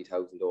to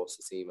 20,000 doses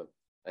of semen.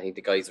 I think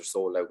the guys are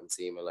sold out in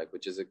semen, like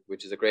which is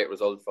a great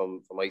result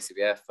from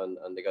ICBF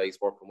and the guys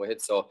working with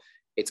it. So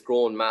it's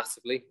grown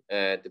massively.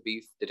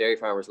 The dairy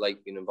farmers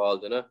like being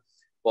involved in it.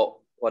 But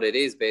what it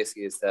is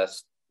basically is that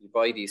you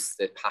buy the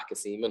pack of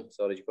semen,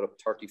 so that you put up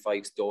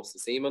 35 doses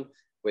of semen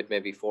with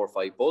maybe 4 or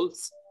 5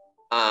 bulls,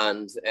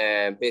 and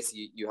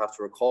basically you have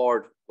to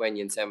record when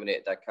you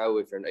inseminate that cow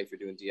if you're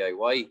doing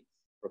DIY.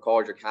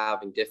 Record your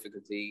calving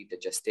difficulty, the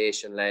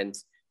gestation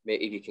length,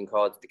 maybe you can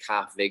call it the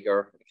calf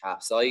vigor, the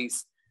calf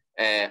size.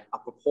 A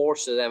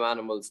proportion of them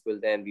animals will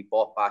then be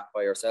bought back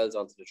by ourselves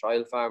onto the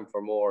trial farm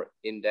for more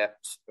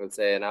in-depth, I would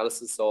say,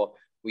 analysis. So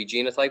we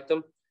genotype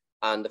them,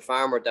 and the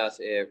farmer that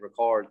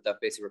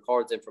basically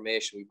records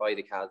information, we buy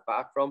the calves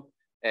back from.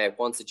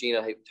 Once the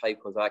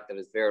genotype comes back that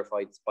is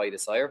verified by the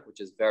sire, which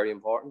is very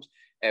important,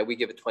 we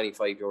give a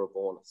 €25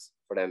 bonus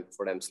for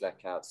them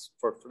select calves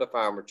for the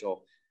farmer,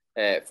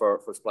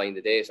 for supplying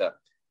the data.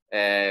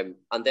 And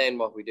then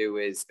what we do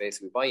is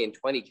basically buy in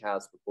 20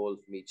 calves per bull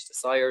from each of the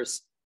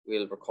sires.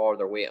 We'll record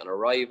their weight on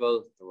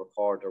arrival, they'll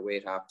record their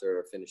weight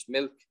after finished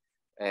milk,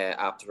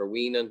 after their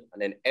weaning,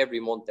 and then every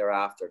month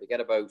thereafter, they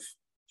get about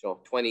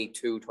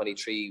 22,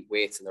 23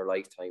 weights in their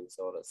lifetime.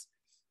 So that's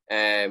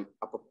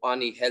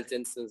any health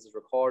instance is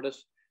recorded.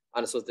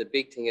 And so the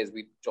big thing is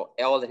we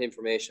all that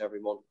information every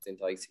month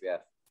into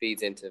ICBF,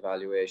 feeds into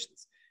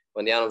evaluations.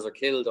 When the animals are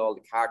killed, all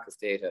the carcass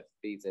data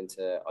feeds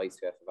into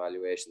ICBF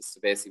evaluations to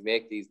basically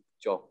make these,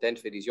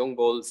 identify these young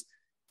bulls,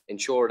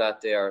 ensure that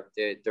they're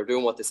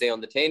doing what they say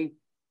on the tin,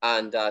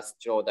 and that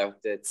that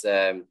it's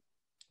their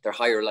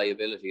higher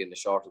reliability in the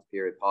shortest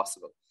period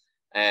possible.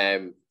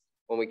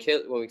 When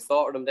we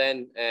slaughter them,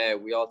 then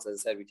we also,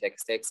 as I said, we take a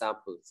steak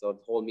sample, so the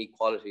whole meat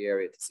quality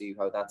area, to see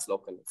how that's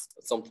looking. It's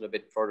something a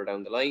bit further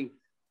down the line.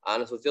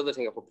 And so the other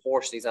thing, a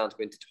proportion these animals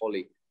go into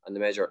Tully, and they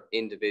measure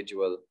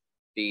individual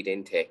feed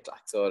intake,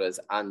 like so it is,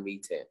 and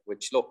methane.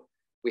 Which, look,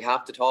 we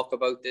have to talk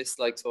about this,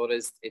 like so it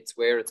is. It's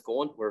where it's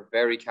going. We're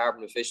very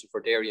carbon efficient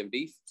for dairy and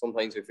beef.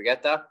 Sometimes we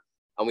forget that,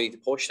 and we need to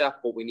push that,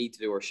 but we need to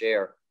do our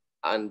share.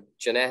 And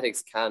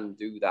genetics can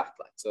do that,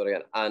 like so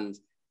again. And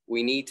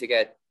we need to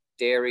get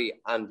dairy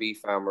and beef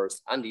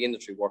farmers and the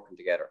industry working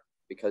together,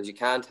 because you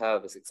can't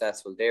have a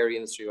successful dairy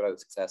industry without a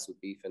successful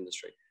beef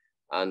industry.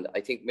 And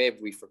I think maybe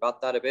we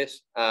forgot that a bit.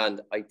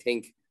 And I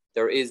think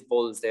there is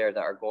bulls there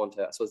that are going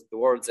to, so the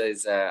word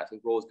says, I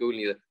think Rose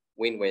Goulney,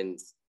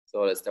 win-wins.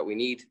 So it's that we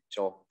need,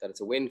 that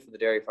it's a win for the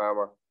dairy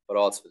farmer, but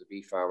also for the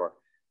beef farmer.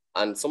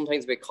 And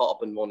sometimes we get caught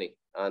up in money.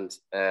 And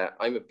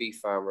I'm a beef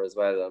farmer as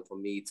well, and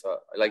from Meath, so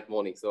I like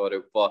money, so I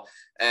do. But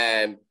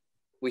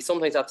we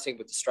sometimes have to think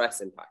about the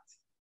stress impact.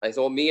 I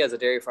saw me as a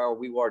dairy farmer,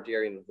 we were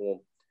dairying at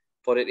home,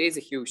 but it is a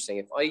huge thing.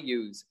 If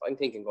I'm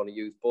thinking going to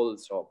use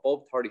bulls,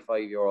 above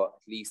 €35 at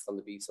least on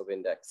the beef sub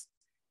index,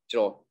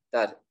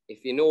 that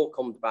if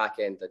come to the back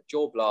end that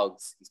Joe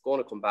Blogs, he's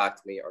going to come back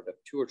to me, or the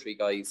 2 or 3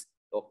 guys,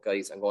 look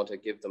guys, I'm going to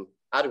give them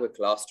adequate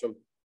colostrum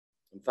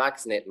and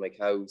vaccinating my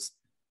cows,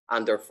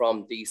 and they're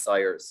from these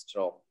sires,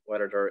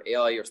 whether they're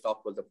AI or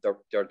stock bulls,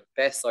 they're the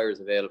best sires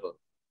available,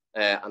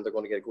 and they're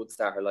going to get a good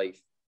start of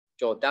life.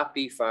 That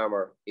beef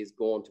farmer is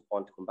going to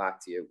want to come back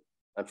to you.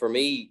 And for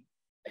me,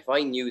 if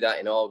I knew that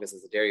in August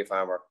as a dairy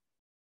farmer,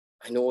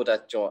 I know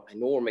that, I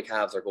know where my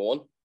calves are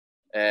going.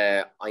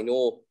 I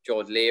know,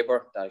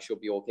 labour, that I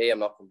should be okay. I'm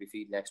not going to be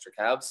feeding extra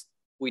calves.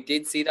 We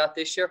did see that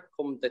this year.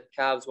 Come the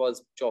calves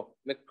was,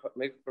 milk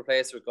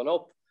replacer has gone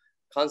up,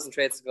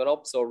 concentrates have gone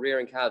up. So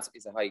rearing calves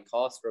is a high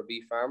cost for a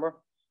beef farmer.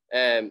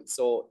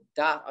 So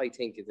that, I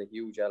think, is a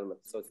huge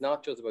element. So it's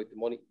not just about the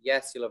money.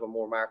 Yes, you'll have a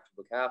more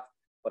marketable calf.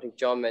 But I think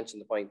John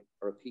mentioned the point,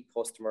 a repeat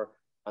customer,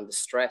 and the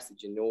stress that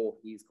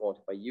he's going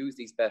to, if I use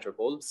these better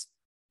bulls,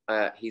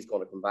 he's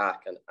going to come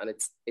back. And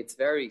it's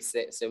very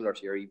similar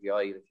to your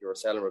EBI. If you're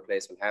selling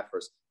replacement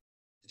heifers,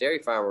 the dairy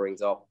farmer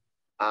rings up,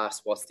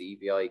 asks what's the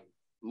EBI.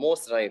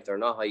 Most of the time, if they're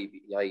not high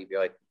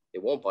EBI, they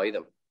won't buy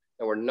them.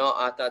 And we're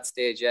not at that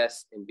stage yet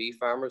in beef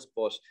farmers,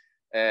 but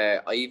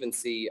I even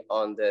see we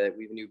have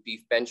a new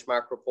beef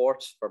benchmark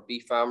report for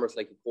beef farmers,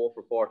 like a co-op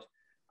report.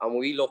 And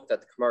we looked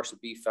at the commercial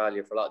beef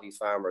value for a lot of these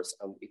farmers,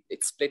 and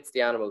it splits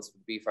the animals for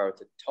the beef farmer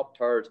to top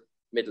third,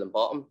 middle and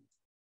bottom.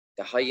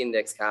 The high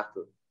index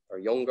cattle are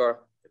younger,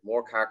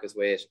 more carcass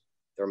weight,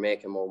 they're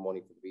making more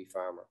money for the beef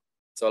farmer.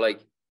 So like,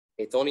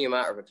 it's only a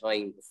matter of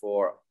time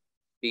before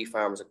beef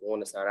farmers are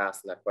going to start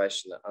asking that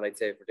question. And I'd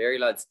say for dairy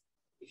lads,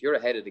 if you're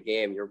ahead of the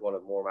game, you're going to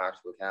have more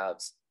marketable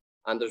calves.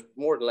 And there's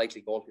more than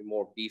likely going to be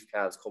more beef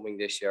calves coming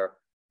this year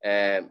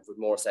with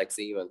more sex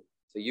semen.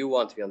 So you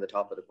want to be on the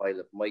top of the pile.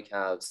 If my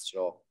calves,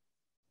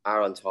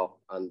 are on top,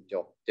 and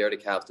they're the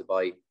calves to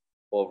buy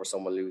over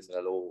someone losing a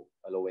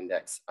low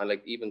index. And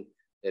like, even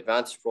the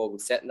Advantage program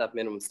setting that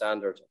minimum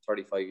standard of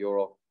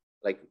 €35,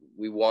 like,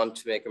 we want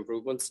to make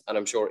improvements, and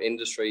I'm sure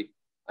industry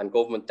and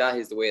government, that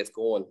is the way it's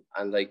going.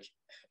 And like,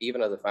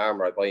 even as a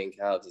farmer, I buy in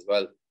calves as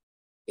well.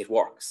 It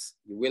works.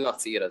 You will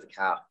not see it as a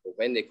calf, but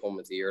when they come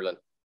into yearling,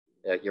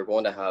 you're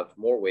going to have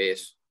more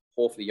weight,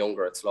 hopefully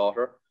younger at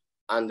slaughter.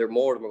 And they're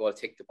more of them are going to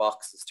tick the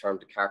boxes in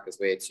terms of carcass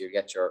weight. So you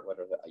get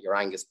your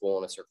Angus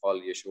bonus, your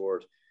quality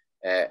assured.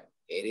 It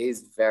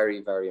is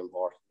very, very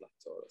important.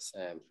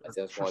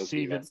 That's one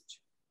key message.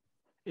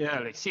 Yeah,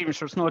 like Stephen,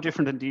 sure, it's no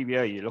different than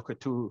DBI. You look at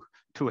two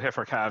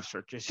heifer calves,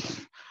 or just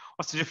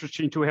what's the difference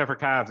between two heifer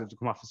calves if they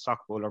come off the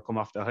stock bull or come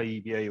off the high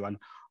EBI one,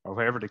 or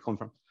wherever they come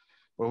from?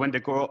 But when they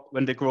grow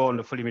and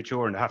they're fully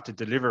mature and they have to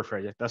deliver for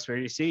you, that's where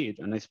you see it.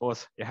 And I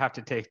suppose you have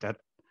to take that,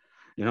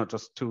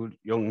 just two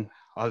young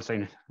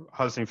Holstein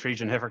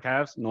Friesian heifer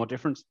calves, no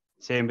difference.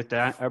 Same with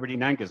the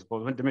Aberdeen Angus,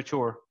 but when they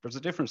mature, there's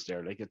a difference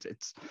there. Like it's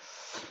it's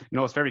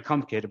very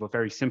complicated, but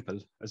very simple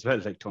as well.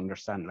 Like, to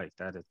understand like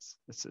that,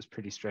 it's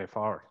pretty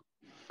straightforward.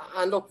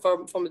 And look,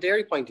 from a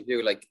dairy point of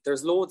view, like,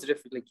 there's loads of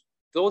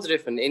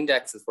different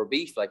indexes for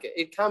beef. Like,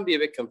 it can be a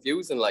bit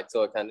confusing. Like,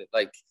 so it can,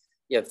 like,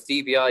 you have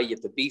CBI, you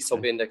have the B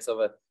sub index of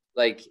it.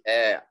 Like,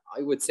 I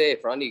would say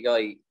for any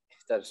guy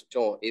that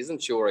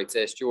isn't sure, I'd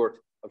say Stuart.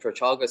 I'm sure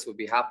Teagasc would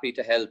be happy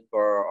to help,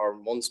 or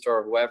Munster,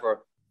 or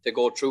whoever, to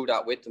go through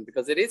that with them,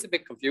 because it is a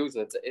bit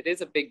confusing. It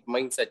is a big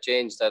mindset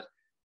change that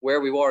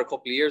where we were a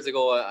couple of years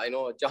ago. I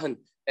know John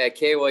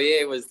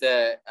KYA was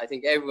I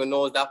think everyone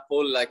knows that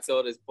bull, like, so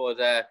it is,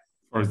 but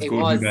or it's good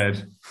and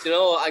bad.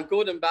 And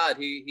good and bad.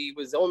 He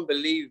was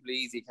unbelievably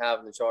easy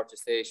calving in short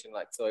gestation,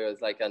 like, so it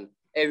was like, and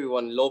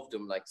everyone loved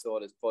him, like, so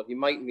it is, but he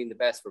mightn't be the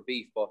best for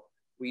beef, but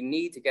we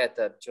need to get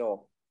that,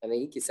 and I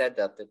think you said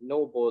that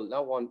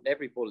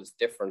every bull is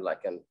different,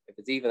 like, and if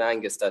it's even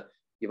Angus, that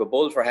you have a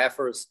bull for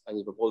heifers and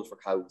you have a bull for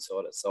cows,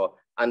 so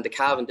and the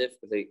calving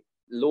difficulty,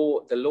 the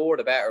lower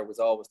the better was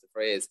always the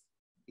phrase.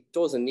 It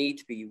doesn't need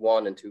to be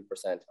 1% and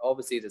 2%.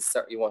 Obviously,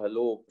 you want a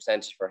low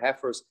percentage for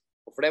heifers,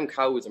 but for them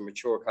cows and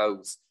mature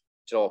cows,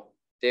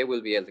 they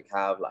will be able to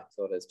calve, like,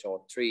 so there's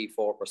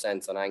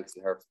 3-4% on Angus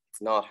and heifers.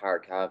 It's not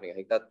hard calving. I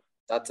think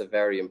that's a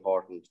very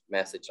important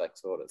message, like,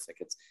 so it's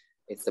like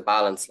it's the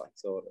balance, like,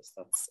 so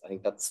I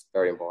think that's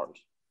very important.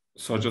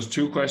 So just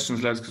two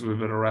questions, lads, because we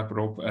better wrap it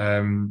up.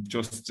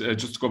 Just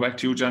to go back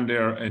to you, John,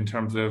 there, in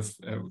terms of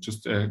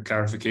just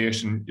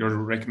clarification, you're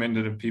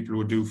recommended that people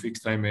would do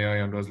fixed time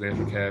AI on those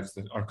later calves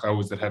or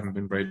cows that haven't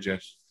been bred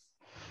yet?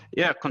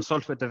 Yeah,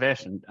 consult with the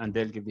vet and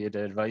they'll give you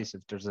the advice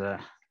if there's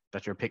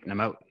that you're picking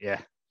them out.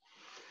 Yeah,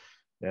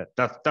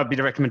 that'd be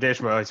the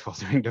recommendation. But I suppose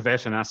to ring the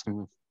vet and ask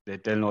them,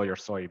 they'll know your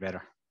story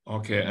better.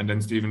 Okay, and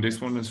then Stephen,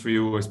 this one is for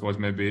you, I suppose,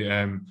 maybe.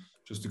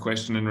 Just a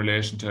question in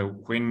relation to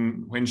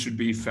when should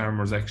beef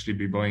farmers actually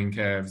be buying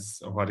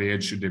calves, or what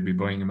age should they be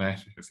buying them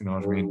at, if you know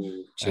what I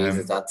mean?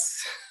 Jesus,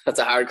 that's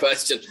a hard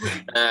question.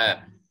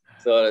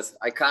 So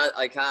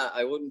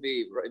I wouldn't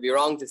it'd be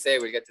wrong to say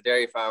we get the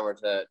dairy farmer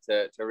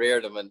to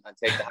rear them and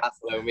take the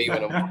hassle out of me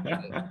when I'm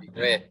working. It'd be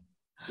great.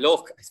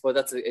 Look, I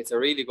suppose it's a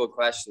really good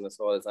question, I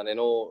suppose, and I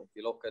know if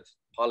you look at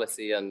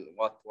policy and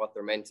what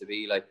they're meant to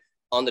be, like,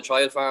 on the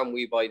trial farm,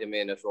 we buy them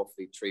in at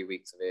roughly 3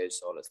 weeks of age,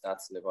 so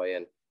that's in the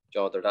buy-in.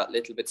 They're that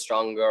little bit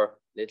stronger,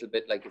 little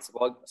bit, like, it's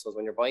about, so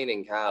when you're buying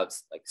in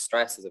calves, like,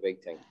 stress is a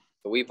big thing.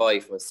 So we buy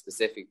from a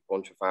specific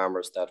bunch of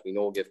farmers that we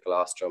know give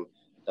colostrum,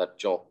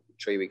 that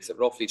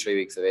roughly 3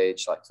 weeks of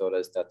age, like, so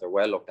that they're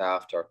well looked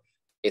after.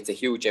 It's a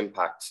huge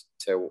impact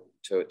to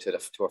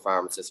a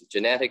farm system.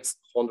 Genetics,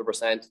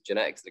 100%,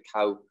 genetics of the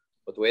cow,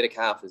 but the way the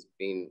calf is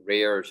being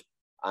reared,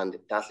 and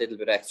that little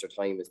bit extra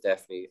time is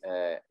definitely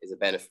is a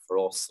benefit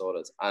for us. So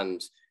that,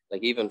 and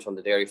like, even from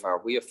the dairy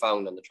farm, we have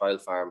found on the trial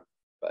farm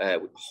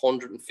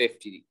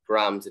 150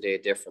 grams a day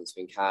difference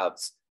between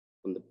calves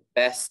from the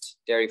best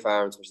dairy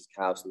farms versus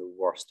calves from the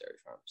worst dairy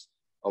farms.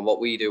 And what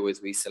we do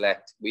is we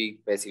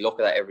basically look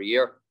at that every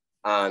year,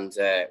 and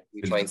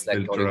we try and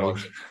select only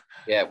ones.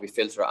 Yeah, we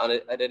filter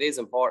it, and it is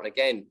important.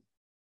 Again,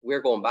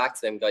 we're going back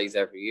to them guys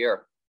every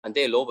year, and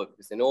they love it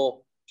because they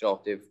know,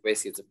 they've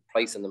basically, it's a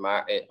price in the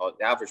market, or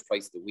the average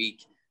price of the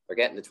week. They're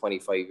getting the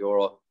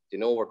 €25. They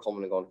know we're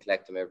coming and going to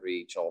collect them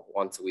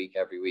once a week,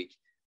 every week,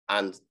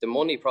 and the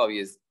money probably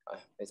is.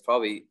 It's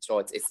probably,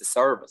 it's the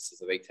service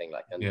is a big thing,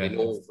 like, and they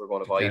know we're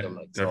going to buy them,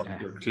 like, so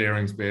you're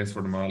clearing space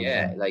for them all.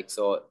 Yeah, like,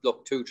 so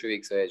look, 2-3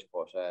 weeks of age,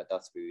 but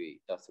that's what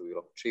we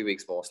look, 3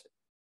 weeks mostly.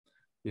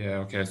 Yeah,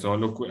 okay. So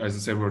look, as I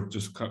said, we're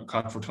just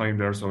caught for time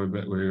there, so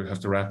we have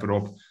to wrap it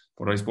up.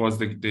 But I suppose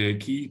the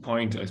key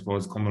point, I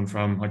suppose, coming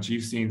from what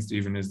you've seen,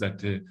 Stephen, is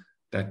that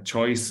that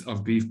choice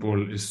of beef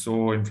bull is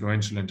so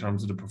influential in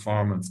terms of the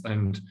performance.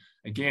 And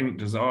again,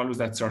 there's always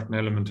that certain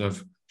element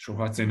of, sure,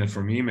 what's in it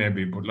for me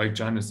maybe. But like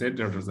John has said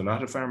there's a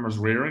lot of farmers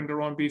rearing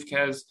their own beef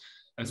calves,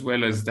 as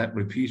well as that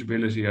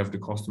repeatability of the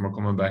customer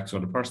coming back. So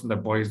the person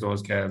that buys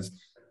those calves,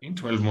 in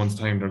 12 months'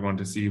 time, they're going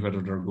to see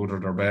whether they're good or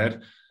they're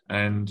bad.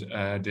 And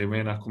they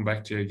may not come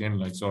back to you again.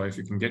 Like, so if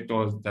you can get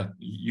those, that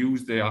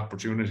use the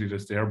opportunity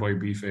that's there by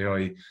Beef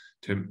AI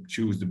to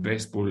choose the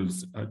best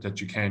bulls that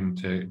you can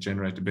to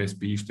generate the best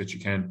beef that you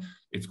can,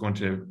 it's going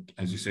to,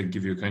 as you said,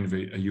 give you kind of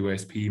a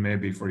USP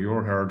maybe for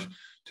your herd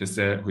to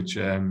sell,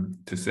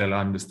 to sell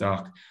on the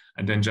stock.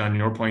 And then, John,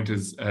 your point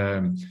is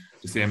the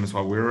same as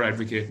what we're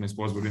advocating, I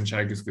suppose, within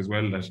Teagasc as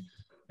well, that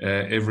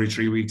every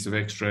 3 weeks of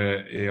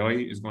extra AI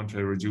is going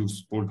to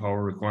reduce bull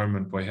power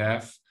requirement by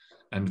half.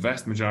 And the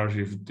vast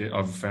majority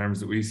of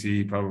farms that we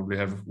see probably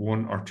have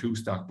 1 or 2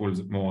 stock bulls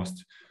at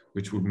most,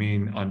 which would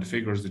mean on the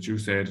figures that you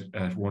said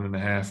at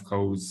 1.5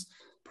 cows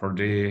per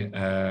day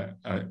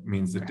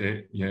means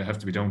that you have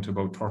to be down to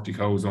about 30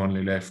 cows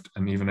only left.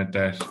 And even at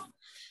that,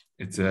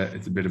 it's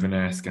a bit of an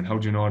ask. And how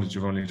do you know that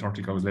you've only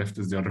 30 cows left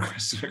is the other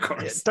question, of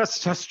course. Yeah,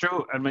 that's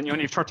true. And when you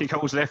only have 30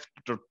 cows left,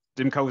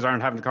 them cows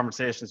aren't having the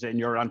conversations saying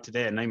you're on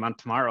today and I'm on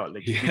tomorrow.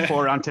 Like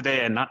before on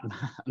today and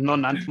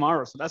none on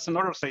tomorrow. So that's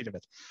another side of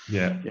it.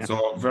 Yeah.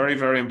 So very,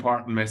 very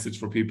important message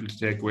for people to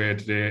take away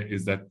today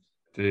is that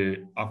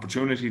the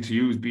opportunity to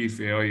use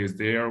Beef AI is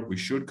there. We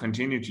should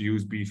continue to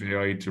use Beef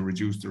AI to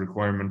reduce the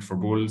requirement for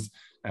bulls,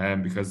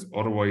 because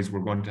otherwise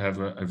we're going to have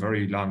a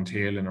very long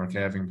tail in our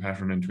calving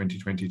pattern in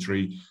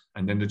 2023.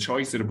 And then the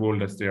choice of the bull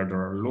that's there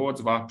are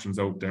loads of options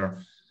out there,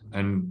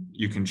 and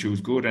you can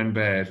choose good and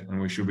bad, and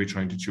we should be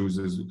trying to choose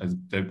as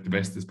the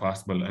best as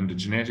possible. And the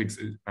genetics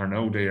are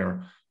now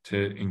there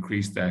to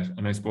increase that.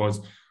 And I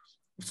suppose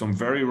some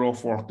very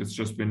rough work that's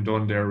just been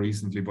done there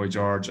recently by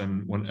George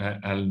and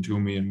Alan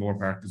Toomey and Moore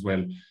Park as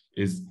well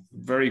is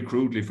very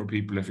crudely for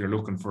people, if you're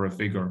looking for a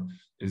figure,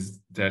 is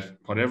that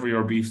whatever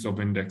your beef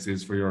sub-index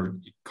is for your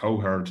cow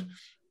herd,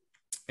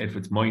 if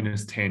it's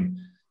 -10,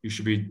 you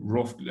should be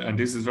rough, and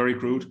this is very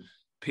crude,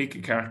 pick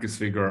a carcass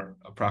figure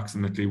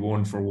approximately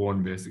 1 for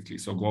 1 basically.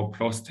 So go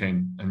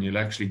 +10 and you'll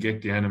actually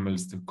get the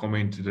animals to come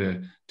into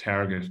the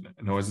target.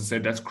 Now, as I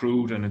said, that's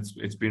crude and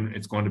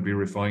it's going to be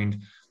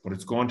refined, but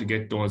it's going to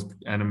get those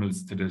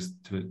animals to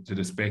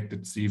the spec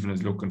that Stephen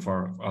is looking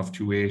for of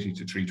 280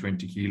 to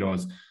 320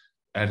 kilos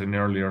at an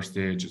earlier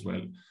stage as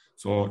well.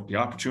 So the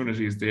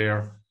opportunity is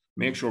there.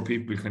 Make sure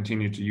people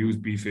continue to use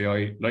Beef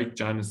AI. Like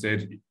John has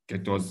said,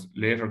 get those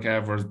later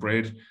calvers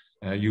bred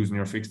using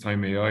your fixed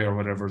time AI or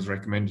whatever is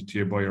recommended to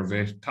you by your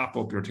vet. Top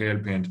up your tail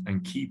paint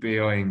and keep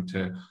AIing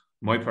to,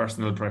 my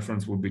personal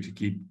preference would be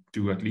to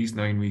do at least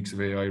 9 weeks of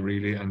AI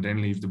really, and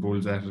then leave the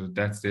bulls at it at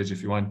that stage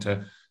if you want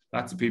to.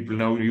 Lots of people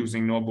now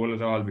using no bull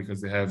at all because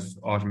they have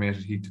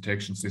automated heat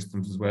detection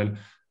systems as well.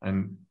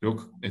 And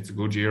look, it's a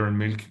good year in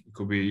milk. It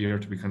could be a year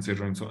to be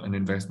considering an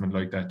investment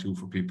like that too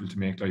for people to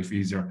make life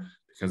easier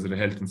because of the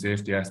health and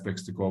safety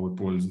aspects to go with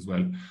bulls as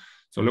well.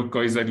 So look,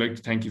 guys, I'd like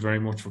to thank you very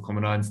much for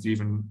coming on.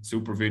 Stephen,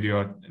 super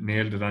video,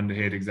 nailed it on the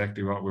head,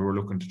 exactly what we were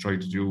looking to try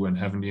to do, and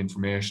having the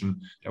information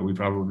that we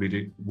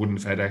probably wouldn't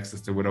have had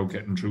access to without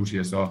getting through to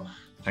you. So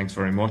thanks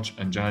very much.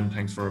 And John,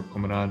 thanks for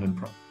coming on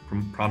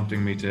and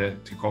prompting me to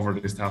cover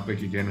this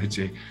topic again with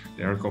you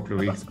there a couple of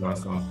weeks ago.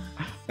 So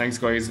thanks,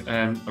 guys.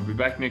 And I'll be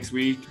back next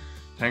week.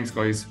 Thanks,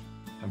 guys.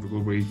 Have a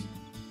good week.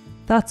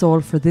 That's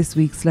all for this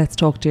week's Let's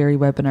Talk Dairy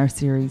webinar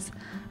series.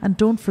 And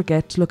don't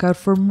forget to look out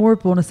for more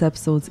bonus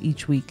episodes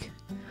each week.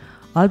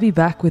 I'll be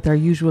back with our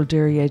usual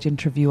Dairy Age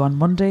interview on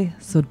Monday,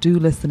 so do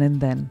listen in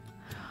then.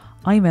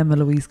 I'm Emma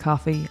Louise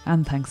Coffey,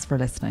 and thanks for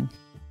listening.